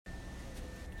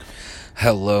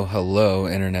Hello, hello,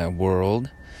 internet world.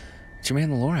 It's your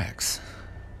man, the Lorax,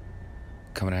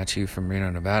 coming at you from Reno,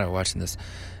 Nevada, watching this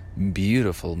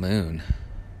beautiful moon.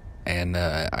 And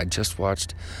I just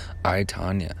watched I,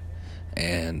 Tonya,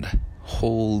 and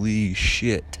holy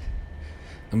shit,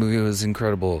 the movie was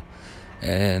incredible.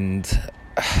 And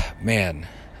man,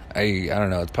 I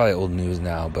don't know, it's probably old news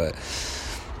now, but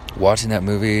watching that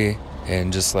movie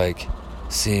and just like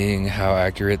seeing how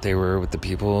accurate they were with the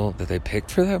people that they picked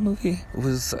for that movie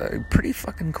was pretty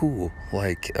fucking cool.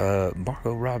 Like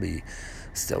Margot Robbie,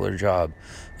 stellar job.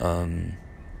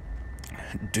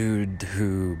 Dude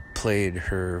who played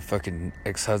her fucking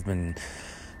ex-husband,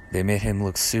 they made him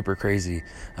look super crazy.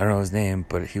 I don't know his name,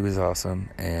 but he was awesome.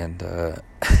 And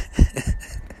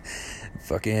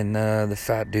fucking the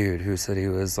fat dude who said he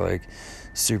was like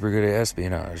super good at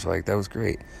espionage, like that was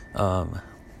great.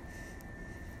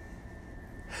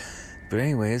 But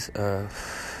anyways,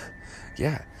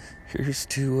 yeah, here's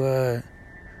to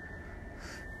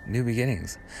new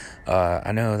beginnings.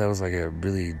 I know that was like a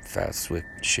really fast, swift,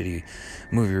 shitty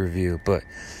movie review, but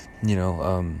you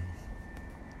know,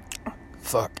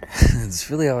 fuck, it's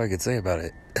really all I could say about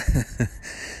it.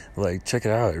 Like, check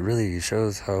it out. It really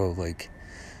shows how, like,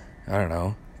 I don't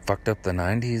know, fucked up the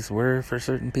 90s were for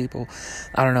certain people.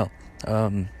 I don't know.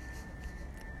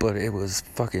 But it was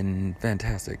fucking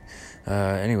fantastic.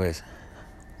 Anyways.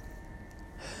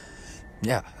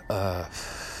 Yeah,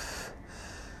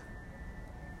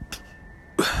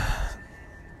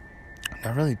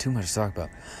 not really too much to talk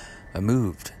about. I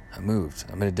moved.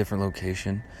 I'm at a different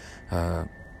location. I'm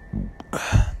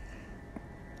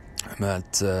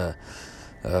at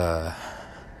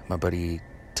my buddy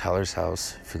Tyler's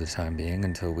house for the time being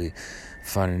until we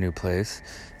find a new place.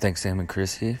 Thanks to him and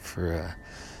Chrissy for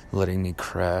letting me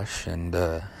crash and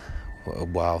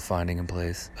while finding a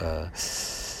place.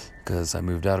 Because I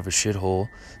moved out of a shithole,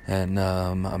 and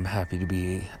I'm happy to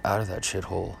be out of that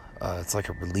shithole. It's like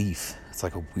a relief. It's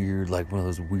like a weird, like one of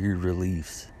those weird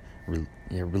reliefs,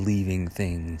 relieving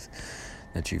things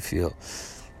that you feel.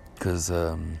 Because,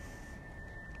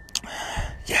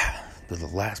 yeah, the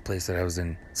last place that I was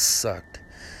in sucked,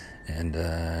 and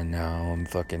now I'm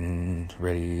fucking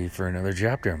ready for another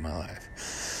chapter in my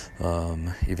life.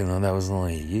 Even though that was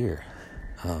only a year.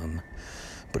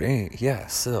 But yeah,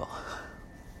 still.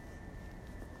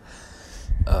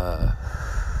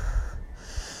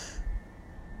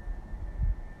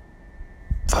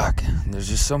 Fuck, there's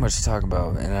just so much to talk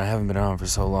about, and I haven't been on for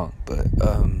so long, but,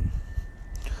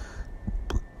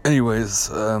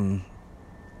 anyways,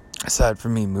 aside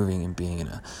from me moving and being in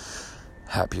a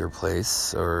happier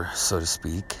place, or so to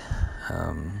speak,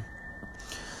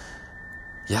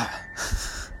 yeah,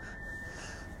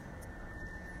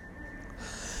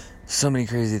 so many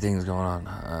crazy things going on,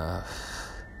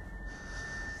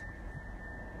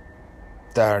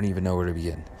 that I don't even know where to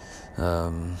begin.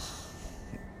 I'm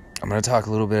going to talk a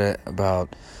little bit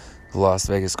about the Las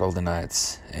Vegas Golden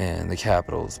Knights and the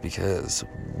Capitals, because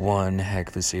one heck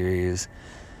of a series.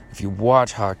 If you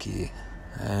watch hockey,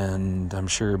 and I'm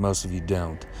sure most of you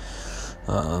don't,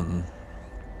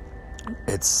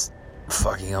 it's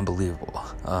fucking unbelievable.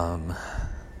 And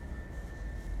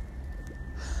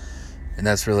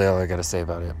that's really all I got to say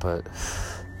about it. But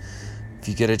if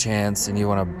you get a chance and you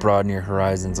want to broaden your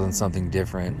horizons on something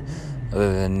different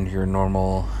other than your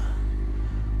normal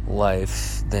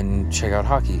life, then check out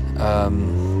hockey.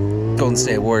 Golden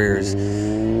State Warriors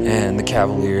and the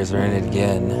Cavaliers are in it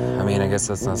again. I mean, I guess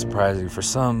that's not surprising for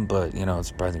some, but you know, it's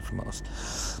surprising for most.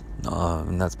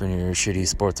 And that's been your shitty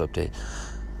sports update.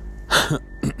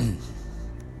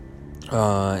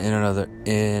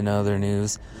 In other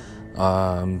news,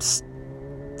 I'm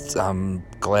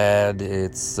glad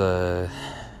it's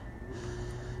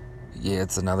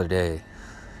it's another day,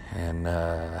 and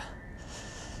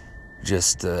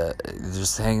just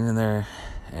hanging in there,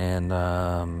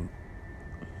 and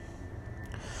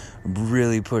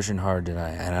really pushing hard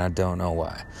tonight, and I don't know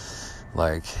why.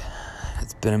 Like,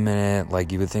 it's been a minute.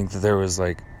 Like, you would think that there was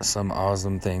like some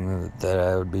awesome thing that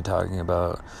I would be talking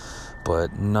about,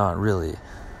 but not really.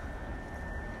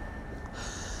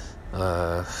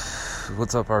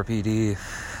 What's up, RPD?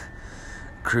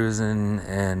 Cruising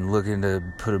and looking to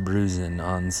put a bruising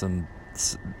on somebody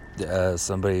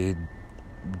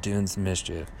doing some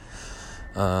mischief.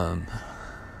 But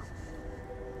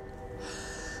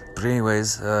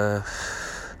anyways,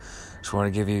 just want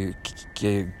to give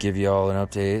you all an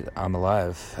update. I'm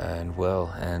alive and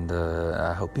well, and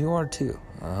I hope you are too.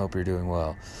 I hope you're doing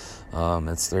well.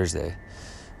 It's Thursday,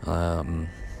 and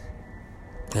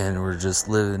we're just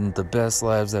living the best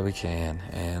lives that we can,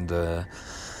 and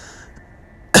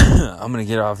I'm gonna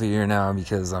get off of here now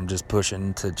because I'm just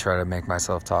pushing to try to make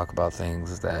myself talk about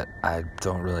things that I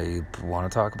don't really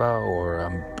want to talk about, or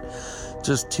I'm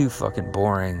just too fucking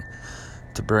boring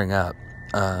to bring up.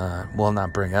 Well,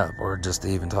 not bring up, or just to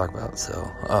even talk about.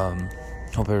 So,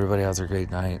 hope everybody has a great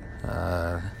night.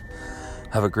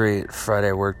 Have a great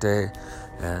Friday work day,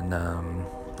 and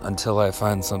until I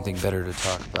find something better to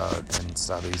talk about and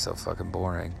stop being so fucking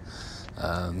boring,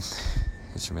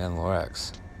 it's your man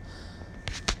Lorax.